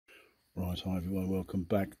Right, hi everyone, welcome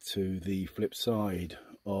back to the flip side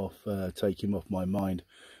of Take Him Off My Mind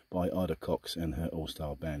by Ida Cox and her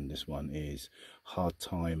all-star band. This one is Hard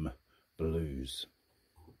Time Blues.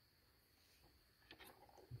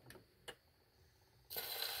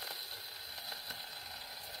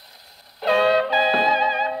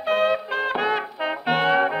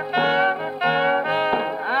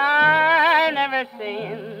 I never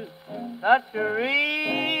seen such a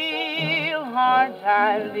real hard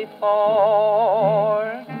time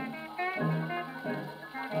before.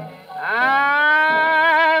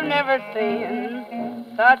 I've never seen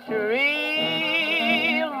such a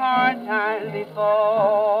real hard time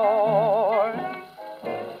before.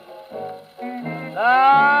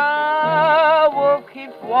 The wolf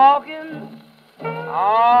keeps walking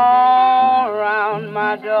all around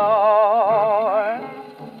my door.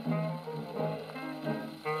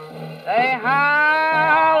 They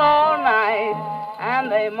howl all night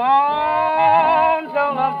and they moan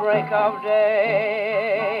till the break of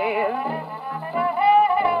day.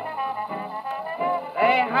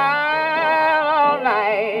 They howl all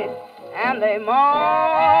night and they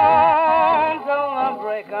moan till the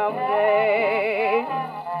break of day.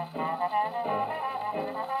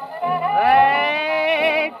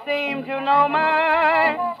 They seem to know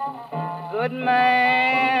my good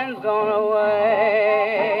man's gone away.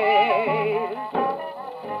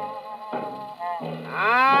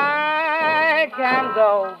 I can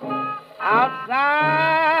go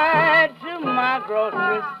outside to my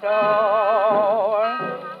grocery store.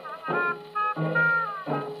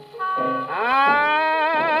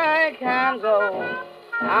 I can go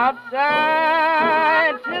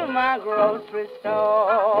outside to my grocery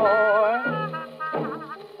store.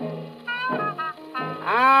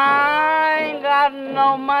 I ain't got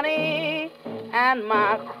no money and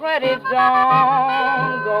my credit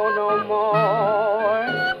don't go no more.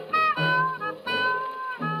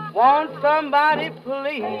 Won't somebody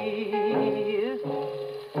please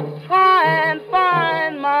try and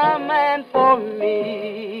find my man for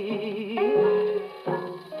me?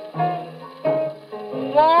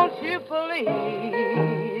 Won't you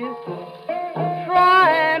please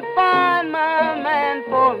try and find my man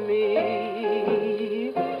for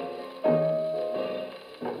me?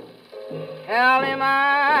 Tell him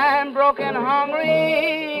I'm broken,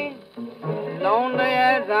 hungry, lonely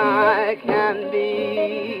as I can be.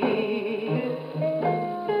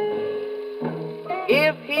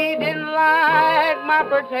 If he didn't like my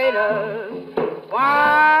potatoes,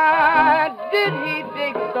 why did he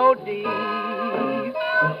dig so deep?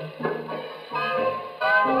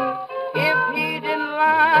 If he didn't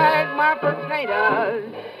like my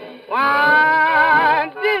potatoes, why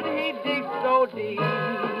did he dig so deep?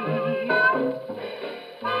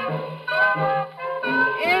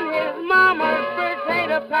 In his mama's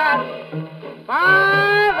potato patch,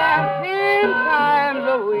 5 and 10 times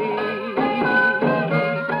a week.